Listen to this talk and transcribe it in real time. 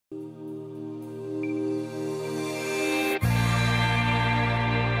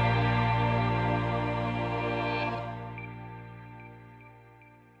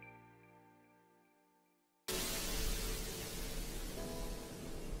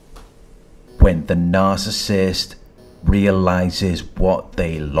when the narcissist realizes what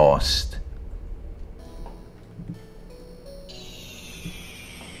they lost.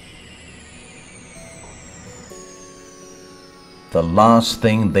 The last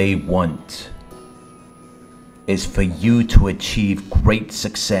thing they want is for you to achieve great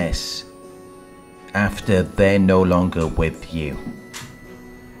success after they're no longer with you.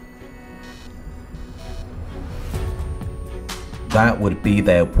 That would be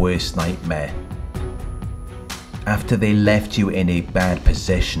their worst nightmare. After they left you in a bad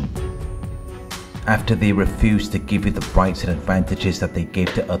position, after they refused to give you the rights and advantages that they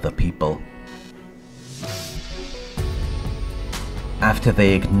gave to other people, after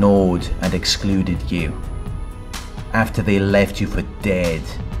they ignored and excluded you, after they left you for dead,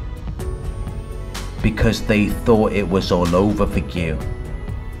 because they thought it was all over for you.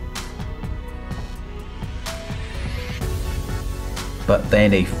 But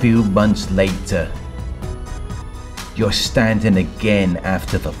then a few months later, you're standing again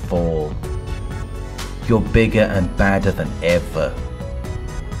after the fall. You're bigger and badder than ever.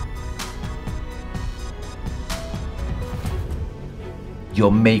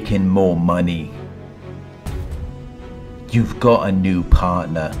 You're making more money. You've got a new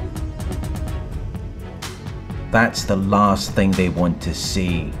partner. That's the last thing they want to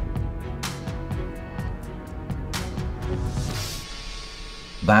see.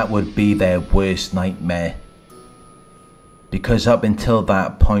 That would be their worst nightmare. Because up until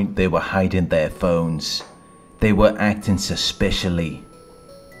that point they were hiding their phones. They were acting suspiciously.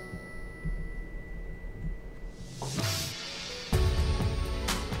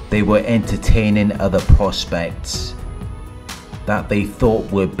 They were entertaining other prospects that they thought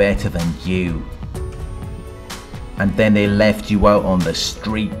were better than you. And then they left you out on the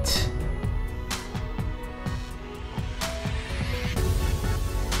street.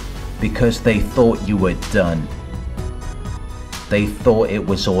 Because they thought you were done. They thought it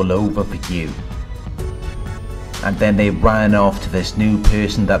was all over for you. And then they ran off to this new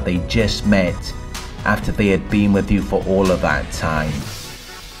person that they just met after they had been with you for all of that time.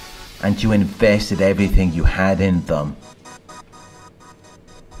 And you invested everything you had in them.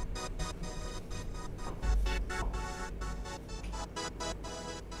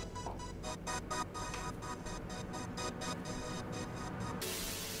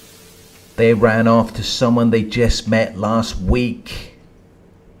 They ran off to someone they just met last week.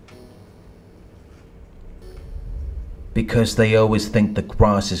 Because they always think the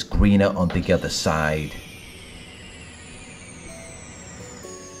grass is greener on the other side.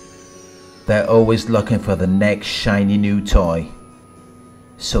 They're always looking for the next shiny new toy.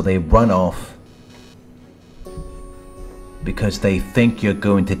 So they run off. Because they think you're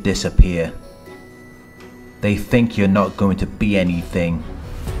going to disappear. They think you're not going to be anything.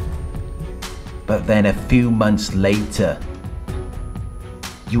 But then a few months later,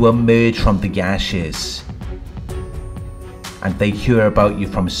 you emerge from the ashes. And they hear about you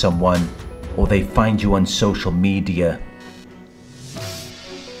from someone, or they find you on social media.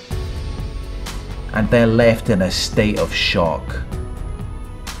 And they're left in a state of shock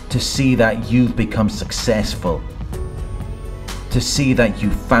to see that you've become successful, to see that you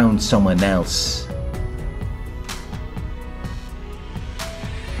found someone else.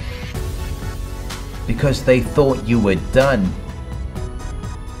 Because they thought you were done.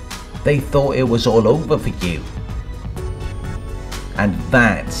 They thought it was all over for you. And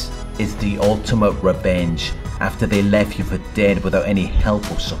that is the ultimate revenge after they left you for dead without any help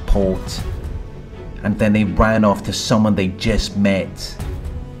or support. And then they ran off to someone they just met.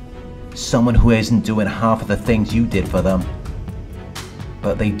 Someone who isn't doing half of the things you did for them.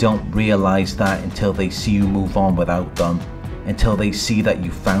 But they don't realize that until they see you move on without them. Until they see that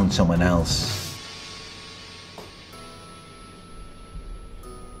you found someone else.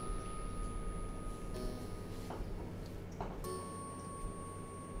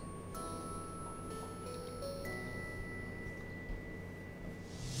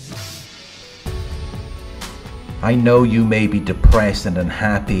 I know you may be depressed and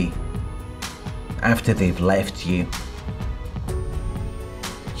unhappy after they've left you.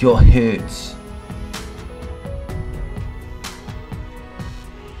 You're hurt.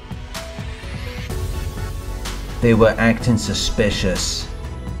 They were acting suspicious.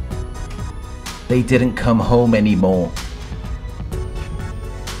 They didn't come home anymore.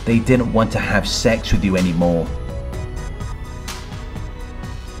 They didn't want to have sex with you anymore.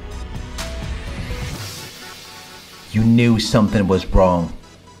 You knew something was wrong,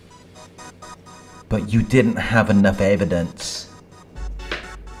 but you didn't have enough evidence.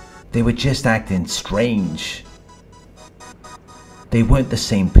 They were just acting strange. They weren't the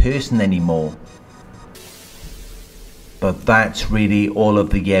same person anymore. But that's really all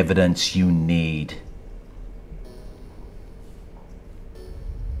of the evidence you need.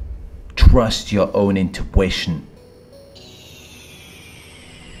 Trust your own intuition.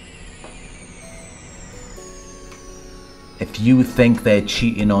 If you think they're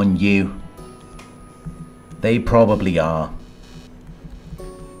cheating on you, they probably are.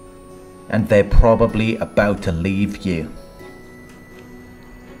 And they're probably about to leave you.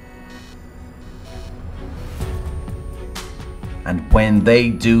 And when they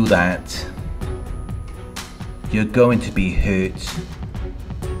do that, you're going to be hurt.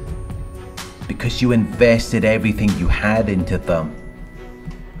 Because you invested everything you had into them.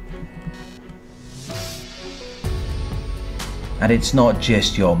 And it's not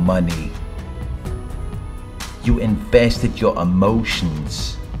just your money. You invested your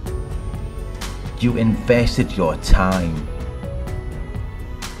emotions. You invested your time.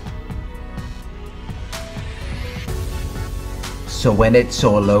 So when it's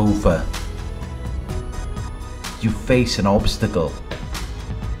all over, you face an obstacle.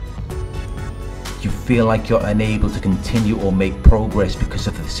 You feel like you're unable to continue or make progress because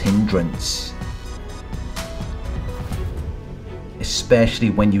of this hindrance. Especially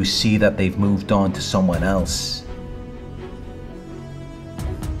when you see that they've moved on to someone else.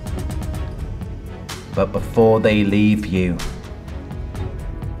 But before they leave you,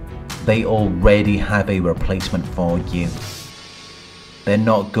 they already have a replacement for you. They're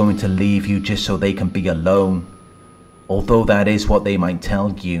not going to leave you just so they can be alone, although that is what they might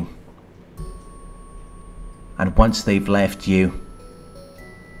tell you. And once they've left you,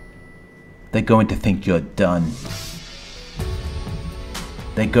 they're going to think you're done.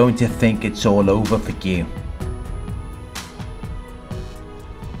 They're going to think it's all over for you.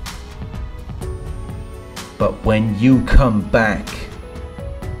 But when you come back,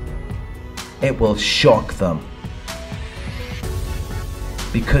 it will shock them.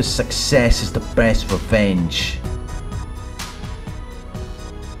 Because success is the best revenge.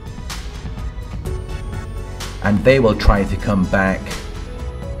 And they will try to come back.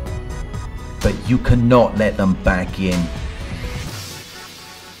 But you cannot let them back in.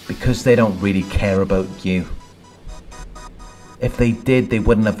 Because they don't really care about you. If they did, they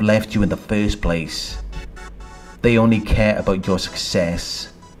wouldn't have left you in the first place. They only care about your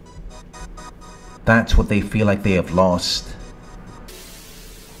success. That's what they feel like they have lost.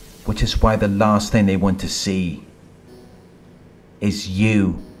 Which is why the last thing they want to see is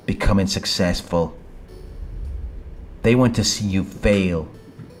you becoming successful. They want to see you fail.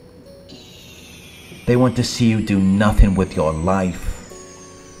 They want to see you do nothing with your life.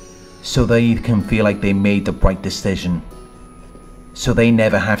 So they can feel like they made the right decision. So they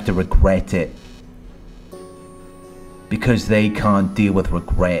never have to regret it. Because they can't deal with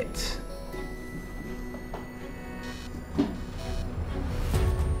regret.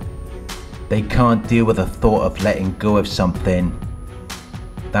 They can't deal with the thought of letting go of something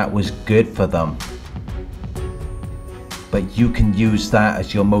that was good for them. But you can use that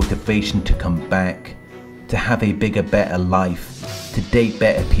as your motivation to come back, to have a bigger, better life, to date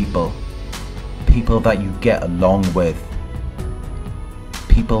better people, people that you get along with,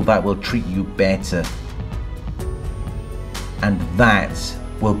 people that will treat you better. And that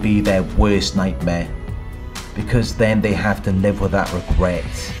will be their worst nightmare, because then they have to live with that regret.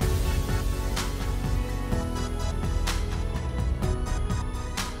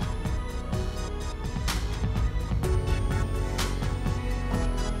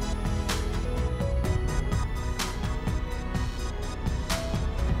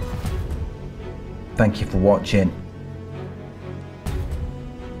 Thank you for watching.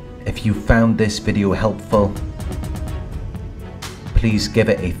 If you found this video helpful, please give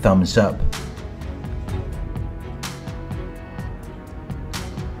it a thumbs up.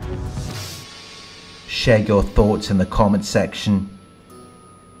 Share your thoughts in the comment section.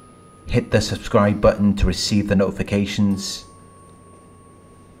 Hit the subscribe button to receive the notifications.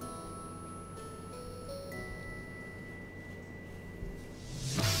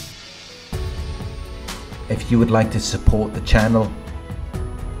 If you would like to support the channel,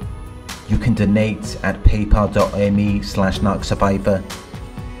 you can donate at paypal.me/Narc Survivor.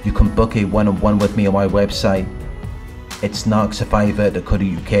 You can book a one-on-one with me on my website. It's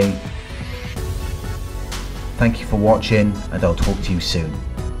narcsurvivor.co.uk. Thank you for watching, and I'll talk to you soon.